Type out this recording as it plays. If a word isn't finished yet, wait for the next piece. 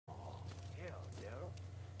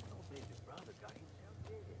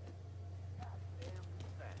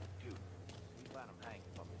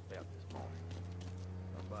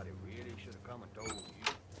come and told you.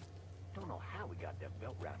 Don't know how we got that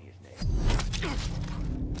belt round his neck.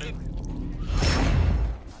 I'm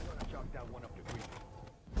gonna chalk that one up to grief.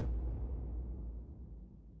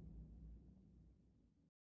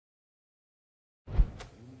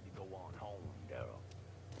 You need to go on home, Daryl.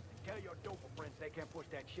 And tell your doper friends they can't push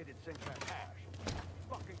that shit in Sinclair hash.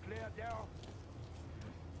 Fucking clear, Daryl?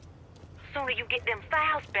 The sooner you get them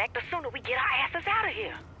files back, the sooner we get our asses out of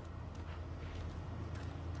here.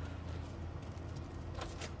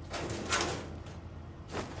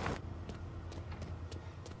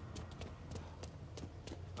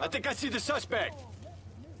 I think I see the suspect.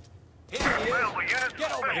 Here he is. Available units,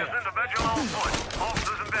 Get over here. individual on foot.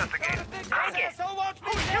 Officers investigating. Take it.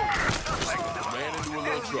 Man into a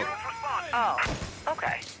little trouble. Oh,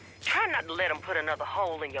 okay. Try not to let them put another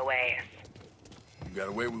hole in your ass. You got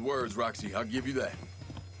away with words, Roxy. I'll give you that.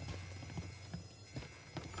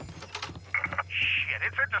 Shit,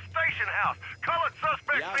 it's at the station house. Colored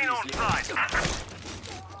suspect seen on site.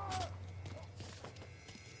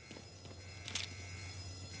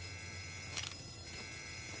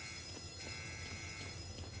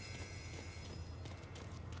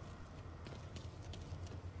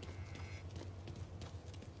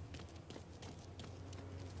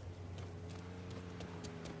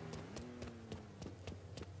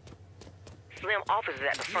 Slim offices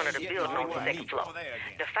at the front of the building on the second floor.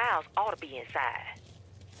 The files ought to be inside.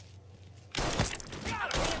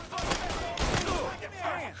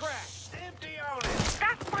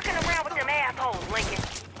 Stop fucking around with them assholes, Lincoln.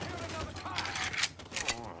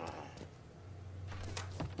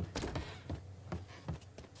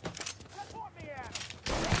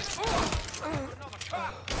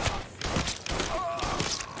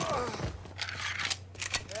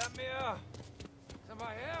 Help me up.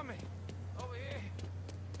 Somebody help me. Over here.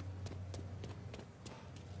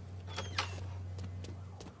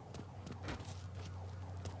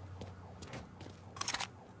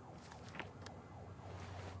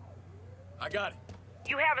 I got it.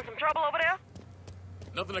 You having some trouble over there?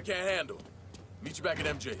 Nothing I can't handle. Meet you back at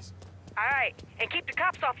MJ's. All right, and keep the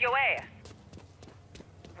cops off your ass.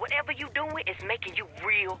 Whatever you doing is making you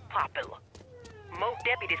real popular. More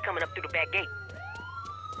deputies coming up through the back gate.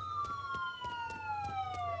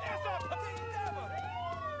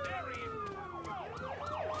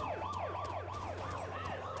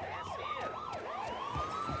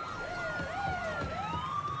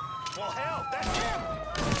 Well, hell, that's him!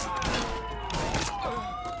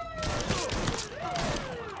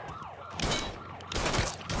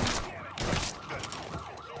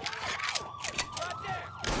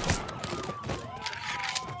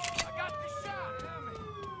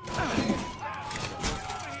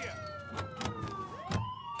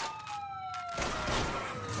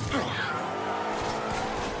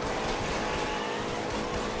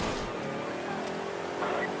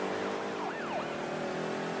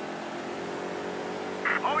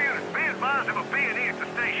 All units, be advised of a B&E at the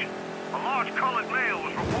station. A large colored male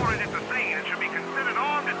was reported at the scene and should be considered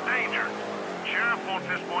armed and dangerous. Sheriff wants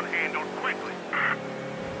this one handled quickly.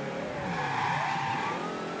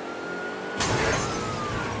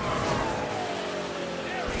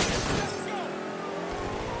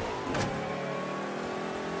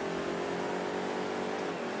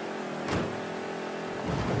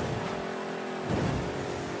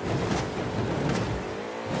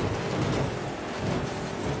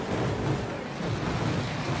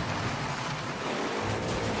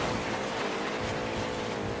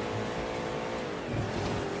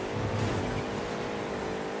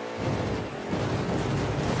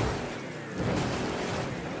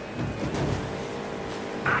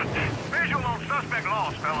 Visual on suspect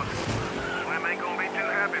lost, fellas. Slim ain't gonna be too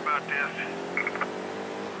happy about this.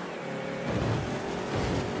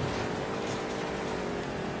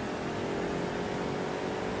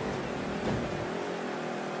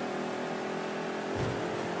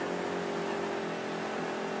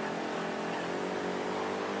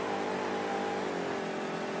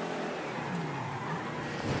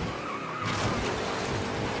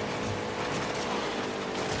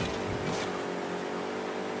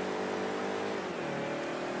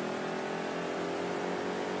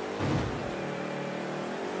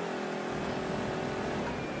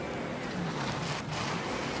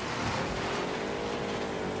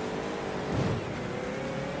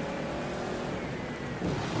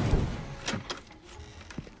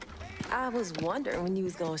 I was wondering when you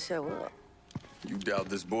was gonna show up. You doubt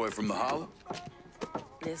this boy from the holler?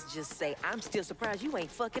 Let's just say I'm still surprised you ain't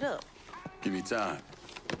fuck it up. Give me time.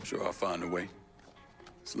 I'm sure I'll find a way.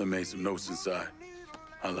 Slim made some notes inside.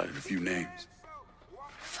 Highlighted a few names.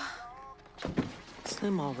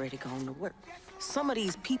 Slim already gone to work. Some of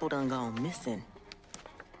these people done gone missing.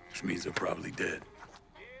 Which means they're probably dead.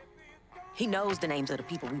 He knows the names of the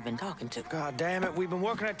people we've been talking to. God damn it, we've been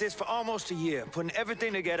working at this for almost a year, putting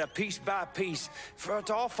everything together piece by piece, for it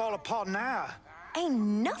to all fall apart now. Ain't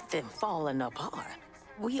nothing falling apart.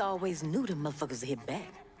 We always knew them motherfuckers would hit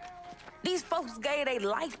back. These folks gave their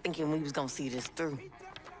life thinking we was gonna see this through.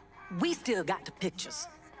 We still got the pictures,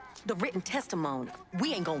 the written testimony.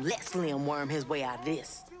 We ain't gonna let Slim worm his way out of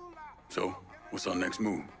this. So, what's our next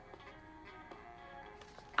move?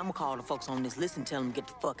 I'm gonna call the folks on this list and tell them to get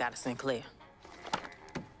the fuck out of Sinclair.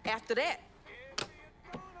 After that,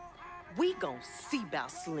 we gonna see about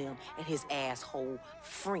Slim and his asshole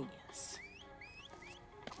friends.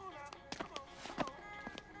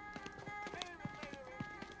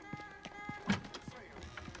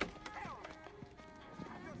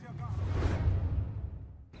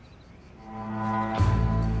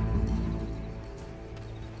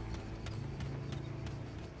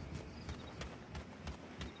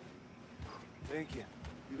 Thank you.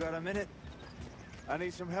 You got a minute? I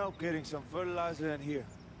need some help getting some fertilizer in here.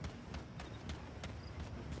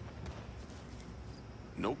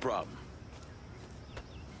 No problem.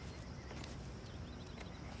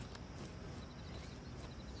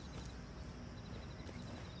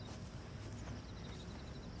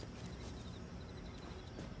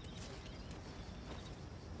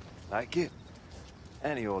 Like it?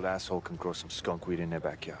 Any old asshole can grow some skunk weed in their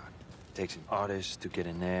backyard. Takes an artist to get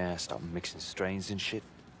in there, start mixing strains and shit.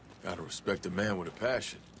 Gotta respect a man with a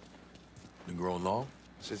passion. Been growing long?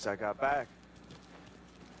 Since I got back.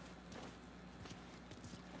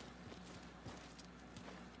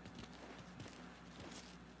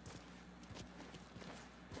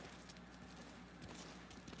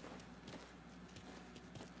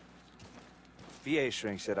 VA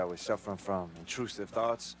shrink said I was suffering from intrusive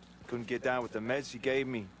thoughts. Couldn't get down with the meds he gave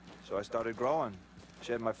me, so I started growing.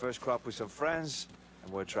 Shared my first crop with some friends,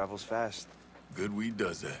 and word travels fast. Good weed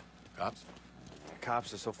does that. Cops? The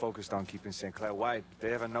cops are so focused on keeping Sinclair white, they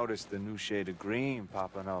haven't noticed the new shade of green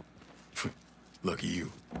popping up. Lucky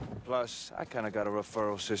you. Plus, I kinda got a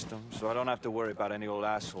referral system, so I don't have to worry about any old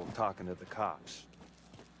asshole talking to the cops.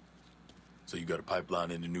 So you got a pipeline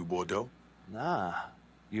into New Bordeaux? Nah.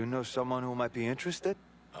 You know someone who might be interested?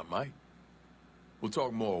 I might. We'll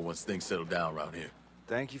talk more once things settle down around here.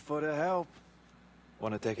 Thank you for the help.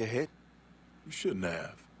 Wanna take a hit? You shouldn't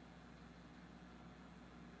have.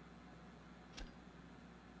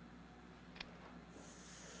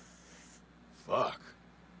 Fuck.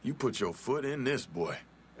 You put your foot in this, boy.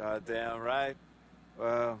 Goddamn right.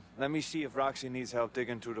 Well, let me see if Roxy needs help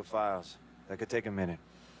digging through the files. That could take a minute.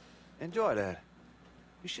 Enjoy that.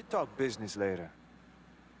 We should talk business later.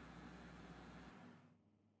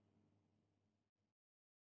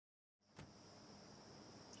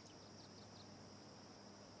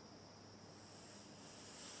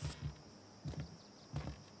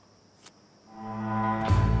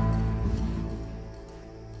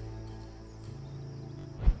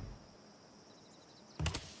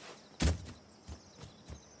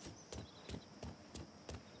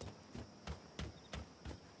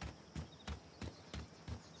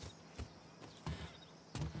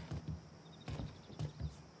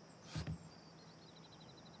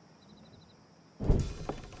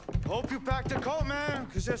 Hope you packed a coat, man,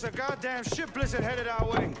 because there's a goddamn ship blizzard headed our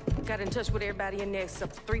way. Got in touch with everybody in there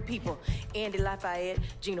except for 3 people. Andy Lafayette,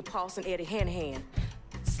 Gina Paulson, Eddie Hanahan.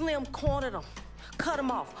 Slim cornered them, cut them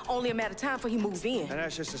off. Only a matter of time before he moved in. And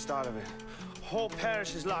that's just the start of it. Whole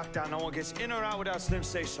parish is locked down. No one gets in or out without Slim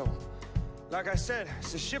say so. Like I said,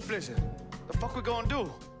 it's a ship blizzard. The fuck we gonna do?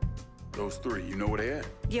 Those 3, you know where they at?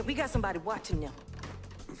 Yeah, we got somebody watching them.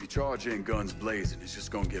 If you charge in guns blazing, it's just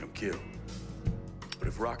gonna get them killed. But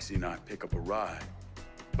if Roxy and I pick up a ride,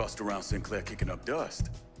 bust around Sinclair kicking up dust...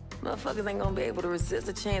 Motherfuckers ain't gonna be able to resist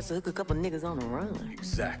a chance to hook a couple niggas on the run.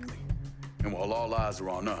 Exactly. And while all eyes are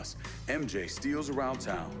on us, MJ steals around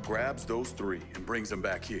town, grabs those 3, and brings them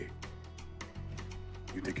back here.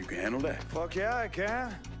 You think you can handle that? Fuck yeah, I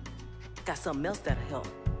can. Got something else that'll help.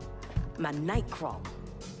 My night crawler.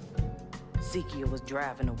 Ezekiel was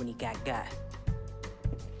driving her when he got.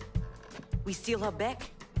 We steal her back?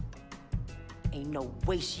 Ain't no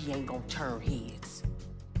way she ain't gonna turn heads.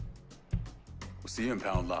 What's the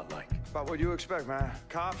impound lot like? About what you expect, man.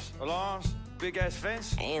 Cops, alarms, big-ass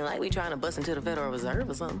fence. Ain't like we trying to bust into the Federal Reserve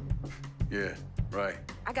or something. Yeah, right.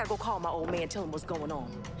 I gotta go call my old man, tell him what's going on.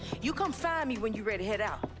 You come find me when you ready to head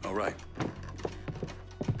out. All right.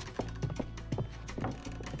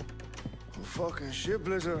 Fucking ship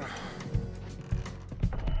blizzard.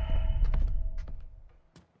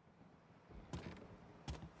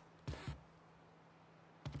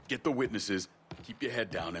 Get the witnesses, Keep your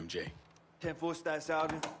head down, MJ. 10-4 stats,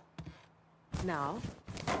 Sergeant. No.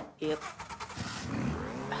 If...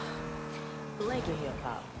 Blake in here,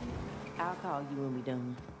 Pop. I'll call you when we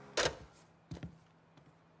done.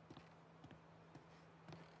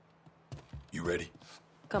 You ready?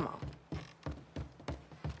 Come on.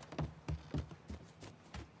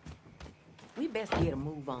 We best get a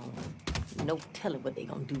move on. No telling what they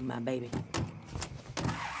gonna do, my baby.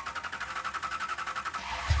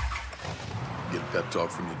 Get a pep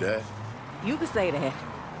talk from your dad? You could say that.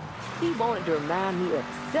 He wanted to remind me of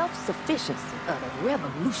self-sufficiency of a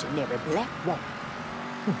revolutionary black woman.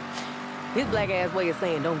 His black-ass way of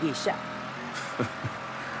saying don't get shot.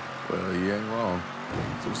 Well, he ain't wrong.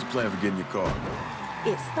 So what's the plan for getting your car?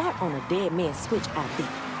 It start on a dead man switch, I think.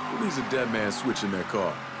 Who leaves a dead man switch in their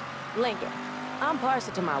car? Lincoln, I'm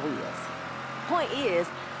partial to my wheels. Point is,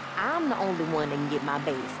 I'm the only one that can get my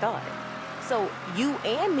baby started. So you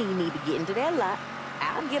and me need to get into that lot,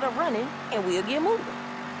 I'll get her running, and we'll get moving.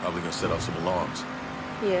 Probably gonna set off some alarms.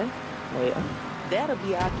 Yeah, well, that'll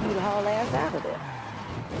be our cue to haul ass out of there.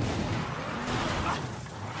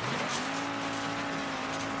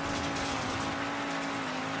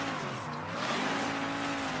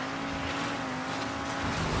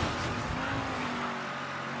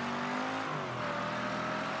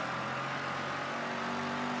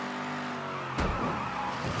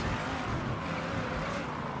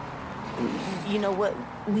 You know what?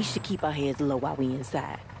 We should keep our heads low while we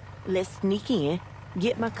inside. Let's sneak in,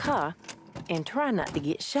 get my car, and try not to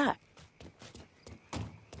get shot.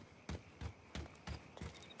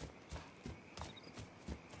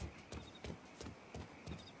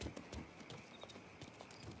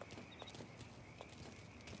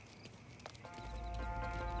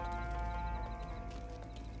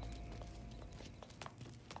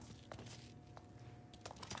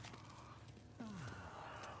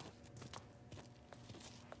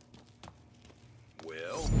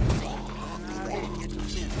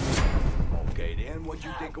 Okay, then, what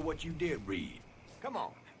you think of what you did read? Come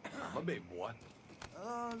on, I'm a big boy.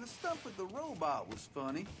 The stuff with the robot was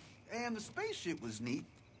funny, and the spaceship was neat,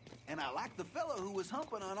 and I liked the fellow who was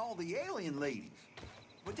humping on all the alien ladies.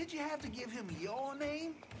 But did you have to give him your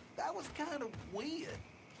name? That was kind of weird.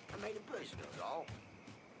 I made it personal, all.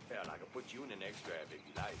 Hell, I could put you in the next grab if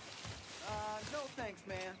you like. No thanks,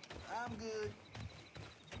 man. I'm good.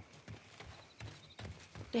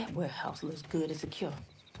 That warehouse looks good and secure.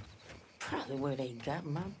 Probably where they got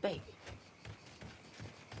my baby.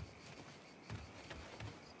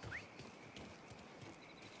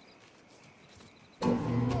 I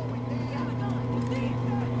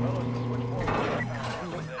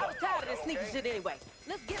was tired of this sneaky shit anyway.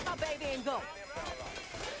 Let's get my baby and go.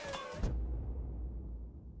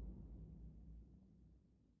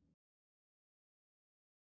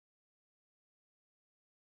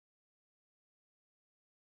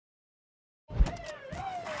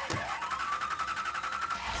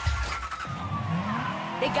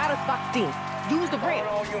 They got us boxed in. Use the ramp.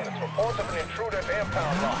 All units, reports of an intruder at the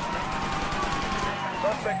impound lot.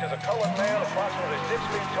 Suspect is a colored male approximately 6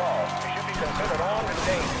 feet tall. He should be considered armed and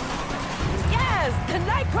dangerous. Yes! The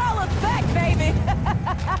Nightcrawler's back, baby!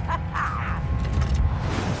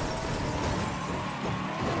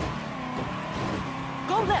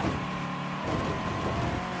 Go left.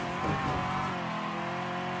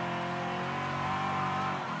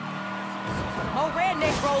 More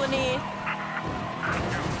rednecks rolling in.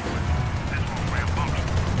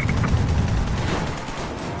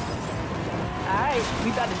 All right,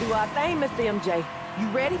 we about to do our thing, Mr. MJ. You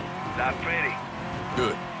ready? Not ready.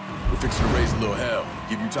 Good. We're fixing to raise a little hell.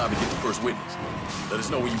 Give you time to get the first witness. Let us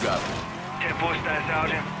know when you got it. 10-4 stats,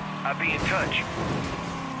 Sergeant. I'll be in touch.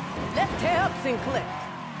 Let's tear up Sinclair.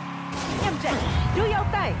 MJ, do your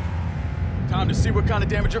thing. Time to see what kind of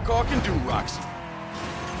damage your car can do, Roxy.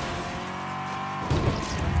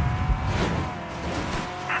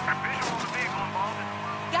 Visual on the vehicle involved.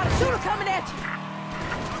 Got a shooter coming at you.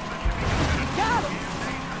 Got him.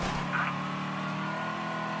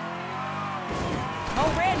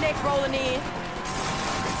 More rednecks rolling in.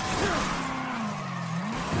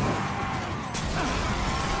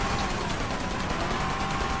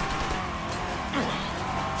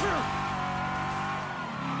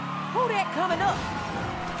 Who that coming up?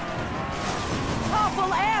 Car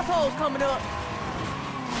full of assholes coming up.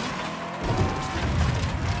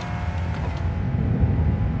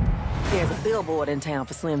 There's a billboard in town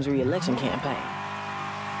for Slim's re-election campaign.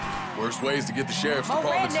 Worst ways to get the sheriff's More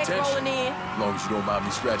department's rednecks attention. rolling in. As long as you don't mind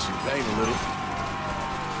me scratching your paint a little.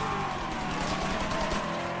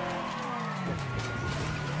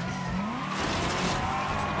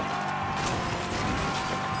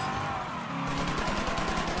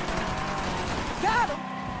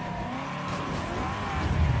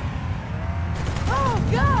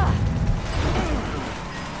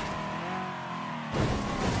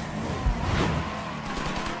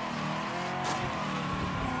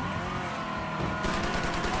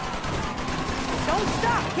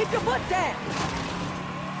 Keep your foot down!